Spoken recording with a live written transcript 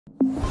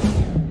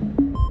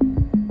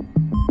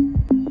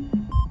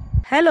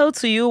Hello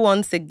to you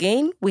once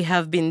again. We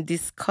have been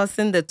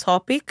discussing the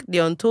topic, the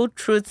untold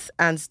truths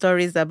and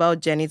stories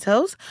about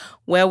genitals,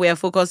 where we are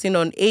focusing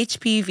on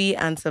HPV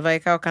and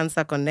cervical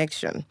cancer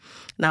connection.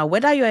 Now,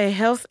 whether you're a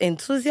health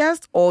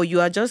enthusiast or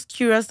you are just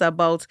curious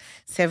about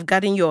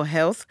safeguarding your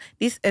health,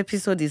 this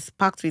episode is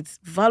packed with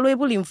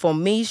valuable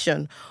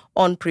information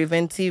on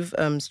preventive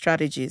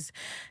strategies.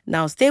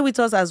 Now, stay with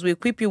us as we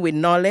equip you with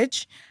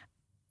knowledge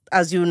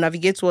as you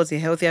navigate towards a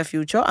healthier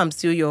future. I'm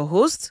still your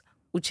host,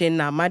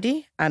 Uchenna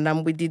Amadi, and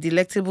I'm with the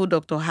delectable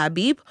Dr.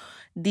 Habeeb,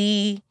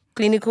 the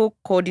clinical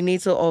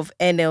coordinator of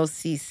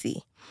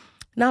NLCC.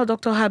 Now,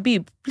 Dr.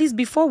 Habeeb, please,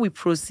 before we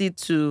proceed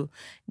to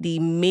the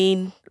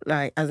main,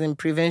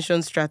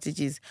 prevention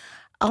strategies,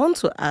 I want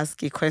to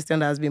ask a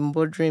question that has been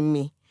bothering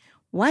me.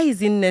 Why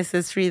is it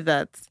necessary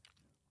that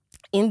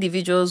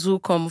individuals who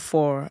come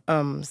for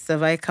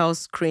cervical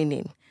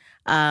screening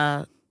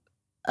are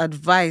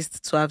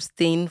advised to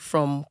abstain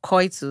from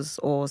coitus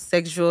or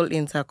sexual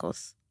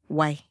intercourse?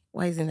 Why?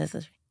 Why is it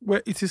necessary?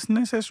 Well, it is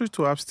necessary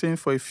to abstain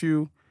for a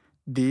few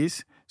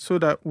days so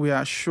that we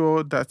are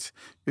sure that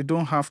you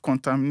don't have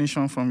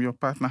contamination from your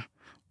partner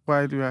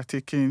while you are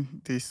taking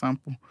the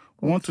sample.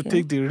 We want to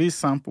take the real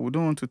sample. We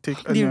don't want to take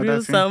any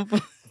other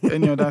thing.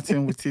 Any other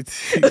thing with it.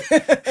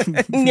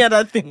 Any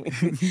other thing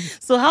with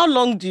it. So how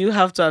long do you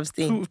have to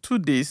abstain? 2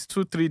 days,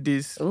 3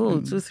 days. Oh,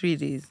 2-3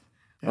 days.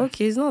 Yeah.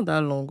 Okay, it's not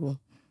that long.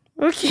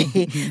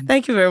 Okay,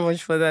 thank you very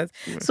much for that.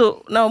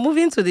 So now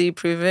moving to the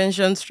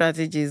prevention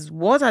strategies,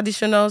 what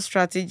additional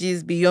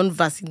strategies beyond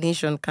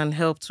vaccination can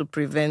help to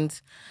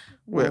prevent?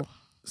 Well,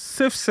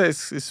 safe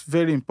sex is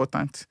very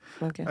important.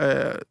 Okay.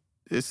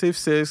 A safe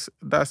sex,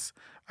 that's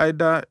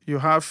either you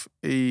have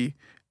a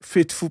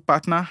faithful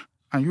partner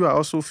and you are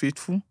also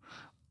faithful,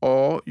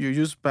 or you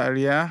use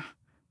barrier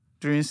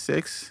during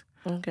sex.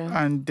 Okay.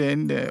 And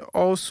then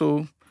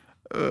also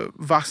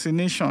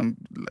vaccination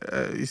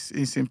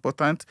is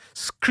important.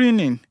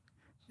 Screening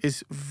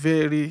is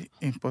very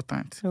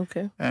important.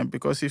 Okay.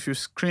 Because if you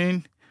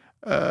screen,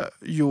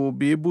 you will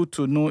be able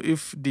to know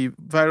if the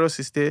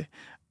virus is there,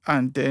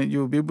 and then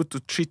you'll be able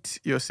to treat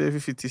yourself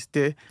if it is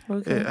there.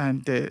 Okay.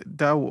 And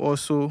that will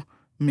also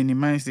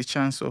minimize the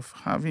chance of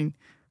having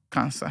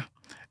cancer.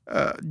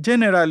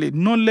 Generally,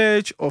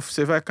 knowledge of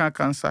cervical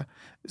cancer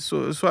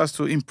so as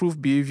to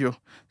improve behavior.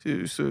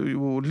 So you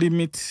will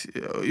limit,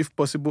 if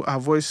possible,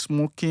 avoid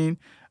smoking,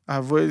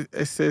 avoid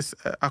excess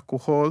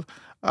alcohol,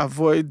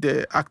 avoid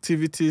the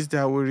activities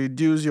that will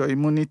reduce your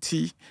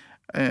immunity.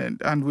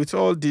 And with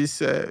all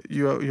this,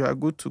 you are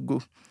good to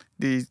go.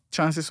 The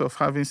chances of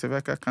having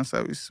cervical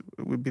cancer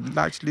will be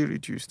largely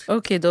reduced.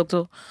 Okay,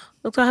 Dr.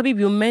 Habeeb,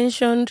 you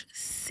mentioned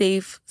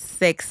safe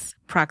sex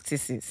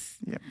practices.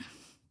 Yeah.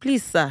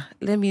 Please, sir,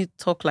 let me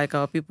talk like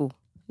our people.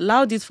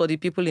 Loud it for the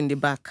people in the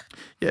back.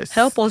 Yes.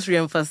 Help us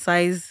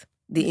reemphasize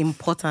the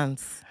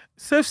importance.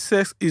 Safe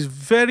sex is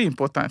very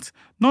important,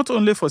 not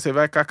only for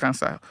cervical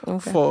cancer,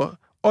 for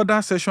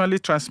other sexually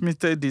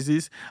transmitted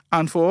disease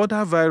and for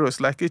other viruses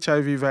like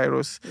HIV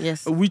virus,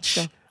 yes,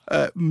 which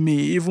may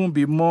even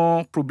be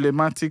more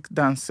problematic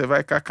than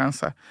cervical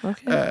cancer.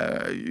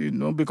 Okay.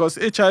 Because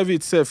HIV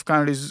itself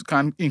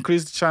can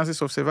increase the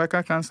chances of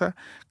cervical cancer,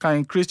 can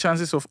increase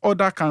chances of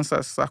other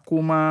cancers,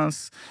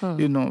 sarcomas,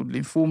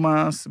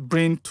 lymphomas,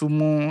 brain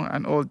tumor,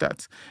 and all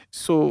that.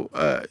 So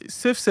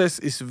safe sex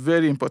is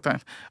very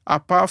important,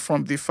 apart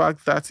from the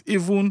fact that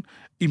even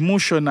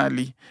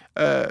emotionally,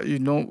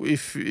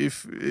 if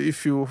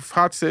you've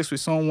had sex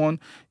with someone,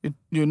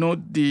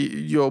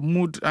 your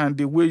mood and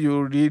the way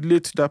you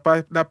relate to that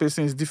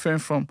person is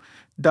different from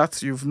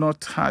that you've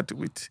not had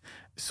with.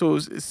 So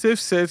safe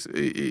sex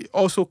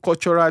also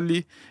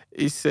culturally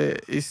is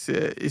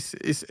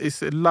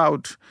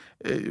allowed.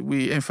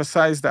 We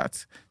emphasize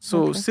that.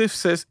 So safe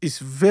sex is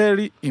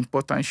very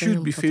important. You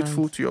should be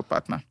faithful to your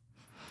partner.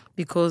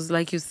 Because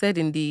like you said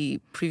in the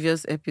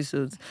previous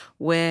episodes,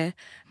 where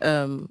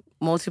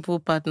multiple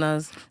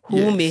partners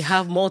who may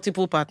have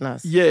multiple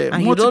partners. Yeah.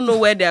 And you don't know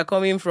where they are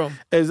coming from.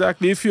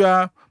 Exactly. If you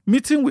are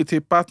meeting with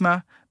a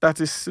partner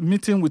that is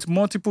meeting with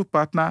multiple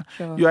partners,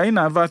 you are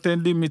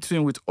inadvertently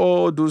meeting with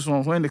all those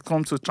ones when it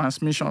comes to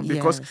transmission,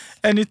 because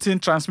anything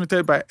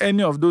transmitted by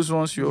any of those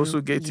ones, you also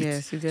get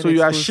it. So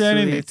you are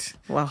sharing it.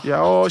 Wow. You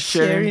are all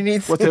sharing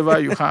it. Whatever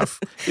you have,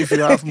 if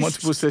you have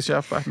multiple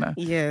sexual partners.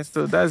 Yes.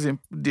 So that's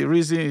the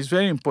reason it's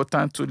very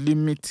important to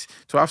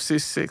have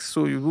safe sex,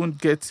 so you won't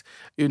get,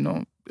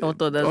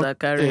 what others are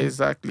carrying.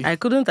 Exactly. I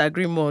couldn't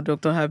agree more,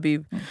 Dr.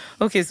 Habeeb.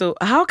 Okay, so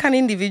how can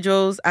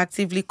individuals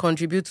actively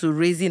contribute to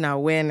raising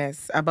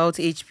awareness about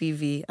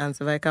HPV and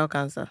cervical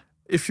cancer?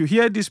 If you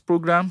hear this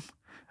program,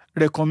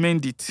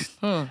 recommend it.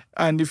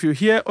 And if you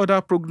hear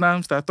other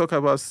programs that talk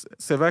about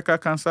cervical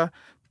cancer,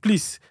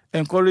 please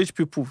encourage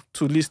people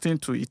to listen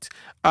to it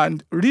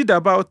and read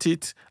about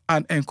it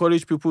and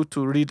encourage people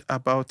to read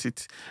about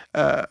it.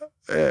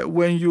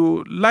 When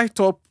you light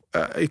up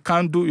a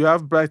candle, you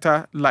have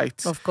brighter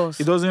light. Of course.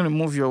 It doesn't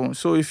remove your own.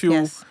 So if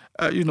you,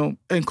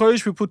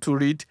 encourage people to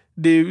read,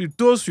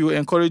 those you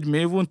encourage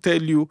may even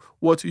tell you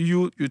what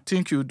you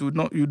think you do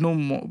not, you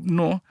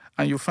know,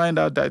 and you find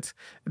out that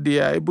they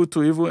are able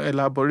to even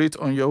elaborate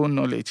on your own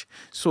knowledge.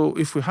 So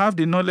if we have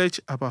the knowledge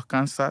about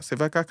cancer,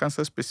 cervical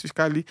cancer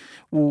specifically,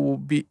 we will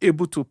be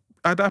able to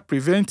either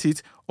prevent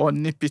it or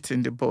nip it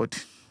in the bud.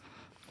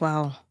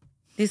 Wow.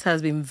 This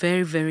has been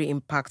very, very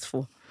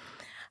impactful.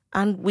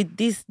 And with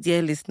this,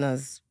 dear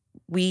listeners,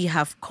 we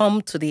have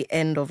come to the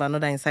end of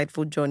another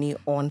insightful journey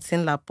on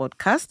SYNLAB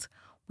Podcast.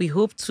 We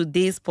hope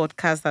today's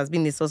podcast has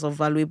been a source of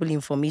valuable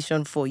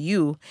information for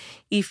you.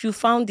 If you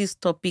found this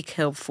topic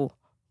helpful,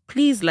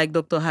 please, like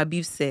Dr.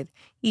 Habeeb said,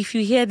 if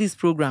you hear this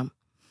program,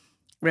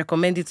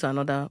 recommend it to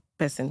another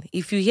person.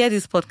 If you hear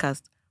this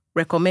podcast,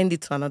 recommend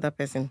it to another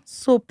person.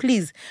 So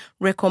please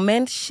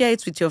recommend, share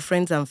it with your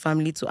friends and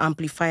family to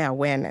amplify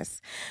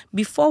awareness.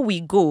 Before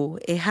we go,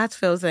 a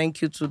heartfelt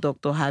thank you to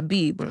Dr.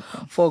 Habeeb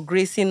for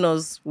gracing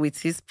us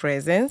with his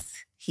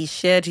presence. He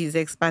shared his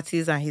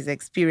expertise and his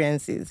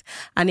experiences.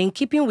 And in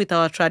keeping with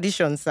our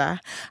tradition, sir,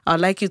 I'd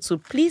like you to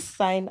please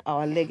sign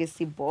our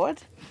legacy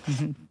board.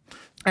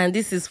 And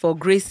this is for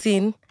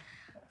gracing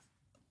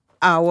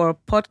our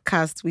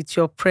podcast with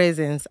your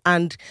presence.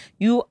 And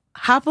you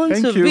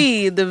happen to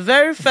be the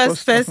very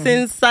first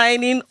person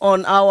signing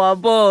on our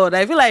board.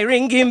 I feel like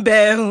ringing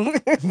bell.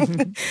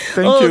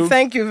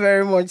 Thank you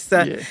very much,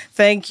 sir. Yeah.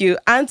 Thank you.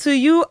 And to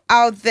you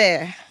out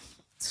there,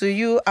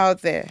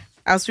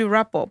 as we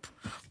wrap up,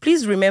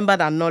 please remember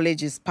that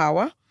knowledge is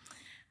power.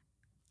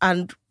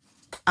 And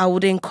I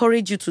would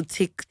encourage you to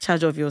take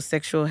charge of your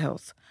sexual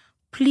health.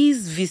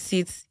 Please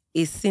visit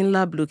a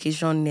SYNLAB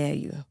location near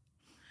you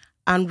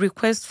and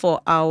request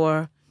for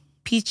our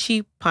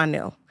peachy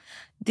panel.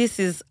 This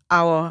is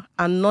our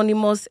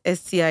anonymous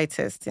STI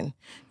testing.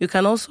 You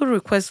can also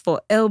request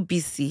for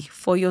LBC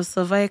for your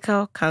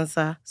cervical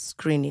cancer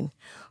screening.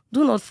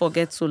 Do not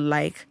forget to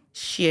like,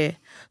 share,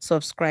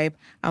 subscribe,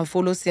 and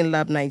follow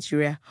SYNLAB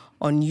Nigeria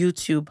on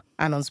YouTube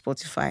and on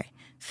Spotify.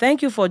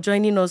 Thank you for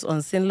joining us on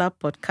SYNLAB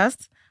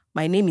Podcast.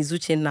 My name is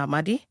Uchenna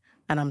Amadi,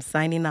 and I'm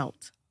signing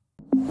out.